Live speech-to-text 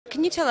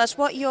can you tell us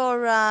what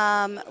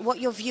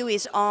your view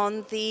is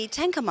on the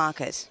tanker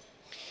market?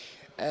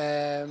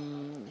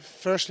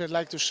 Firstly, I'd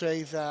like to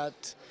say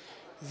that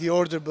the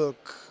order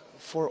book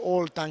for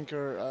all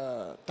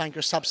tanker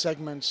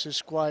subsegments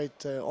is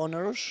quite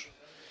onerous,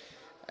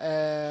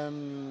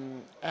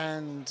 and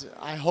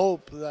I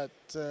hope that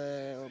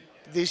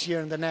this year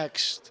and the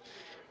next,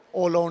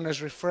 all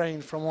owners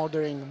refrain from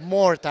ordering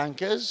more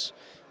tankers.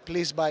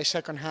 Please buy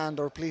second-hand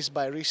or please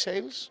buy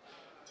resales.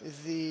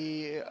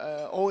 The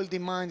oil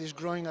demand is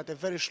growing at a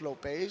very slow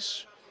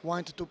pace,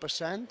 1 to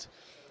 2%.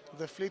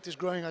 The fleet is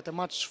growing at a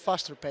much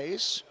faster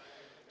pace.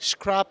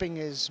 Scrapping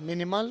is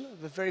minimal,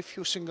 with very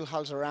few single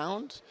hulls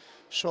around.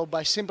 So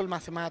by simple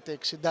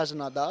mathematics, it doesn't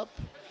add up.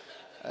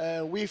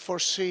 We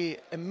foresee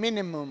a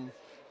minimum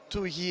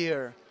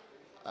 2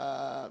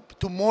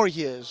 more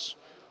years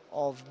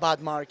of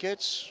bad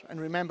markets.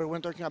 And remember,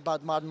 when talking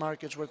about bad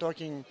markets, we're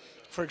talking,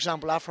 for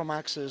example,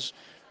 Aframaxes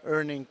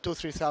earning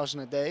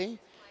 2,000-3,000 a day,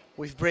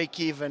 with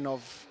break-even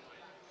of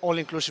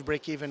all-inclusive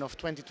break-even of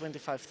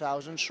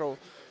 20,000-25,000. So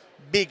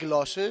big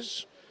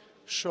losses.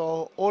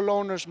 So all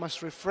owners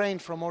must refrain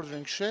from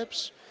ordering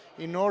ships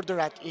in order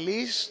at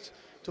least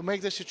to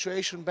make the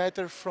situation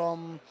better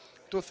from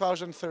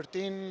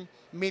 2013,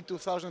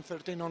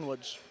 mid-2013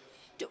 onwards.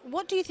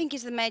 What do you think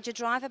is the major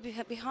driver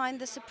behind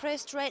the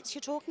suppressed rates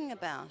you're talking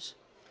about?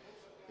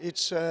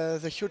 It's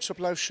the huge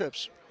supply of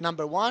ships,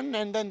 number one,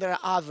 and then there are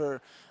other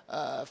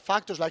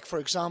factors like, for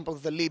example,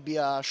 the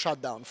Libya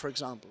shutdown, for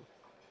example.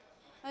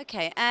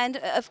 Okay, and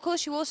of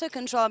course you also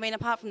control, I mean,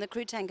 apart from the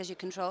crude tankers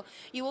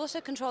you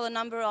also control a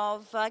number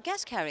of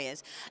gas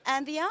carriers.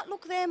 And the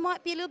outlook there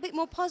might be a little bit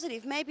more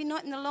positive, maybe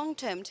not in the long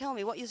term. Tell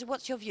me,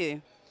 what's your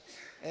view?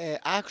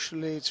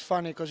 Actually, it's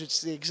funny because it's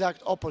the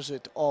exact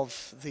opposite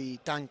of the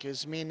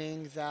tankers,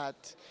 meaning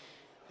that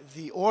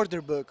the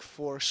order book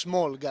for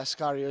small gas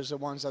carriers, the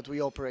ones that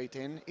we operate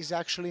in, is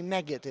actually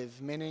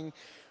negative, meaning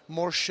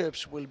more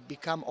ships will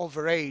become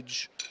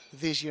overage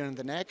this year and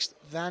the next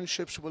than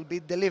ships will be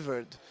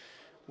delivered,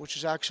 which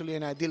is actually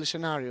an ideal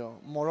scenario.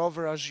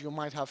 Moreover, as you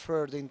might have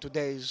heard in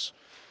today's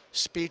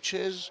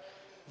speeches,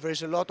 there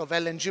is a lot of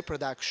LNG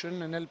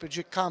production, and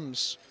LPG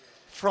comes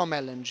from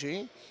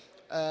LNG.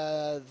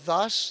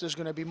 Thus, there's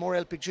going to be more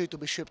LPG to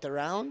be shipped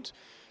around.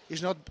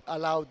 It's not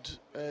allowed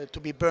to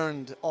be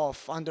burned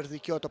off under the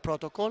Kyoto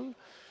Protocol.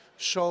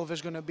 So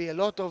there's going to be a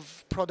lot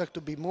of product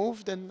to be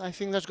moved, and I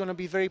think that's going to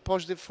be very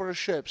positive for our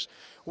ships.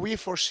 We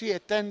foresee a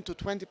 10 to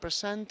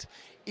 20%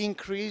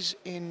 increase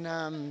in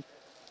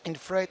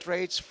freight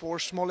rates for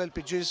small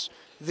LPGs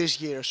this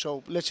year.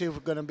 So let's see if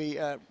we're going to be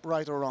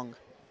right or wrong.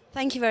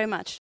 Thank you very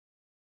much.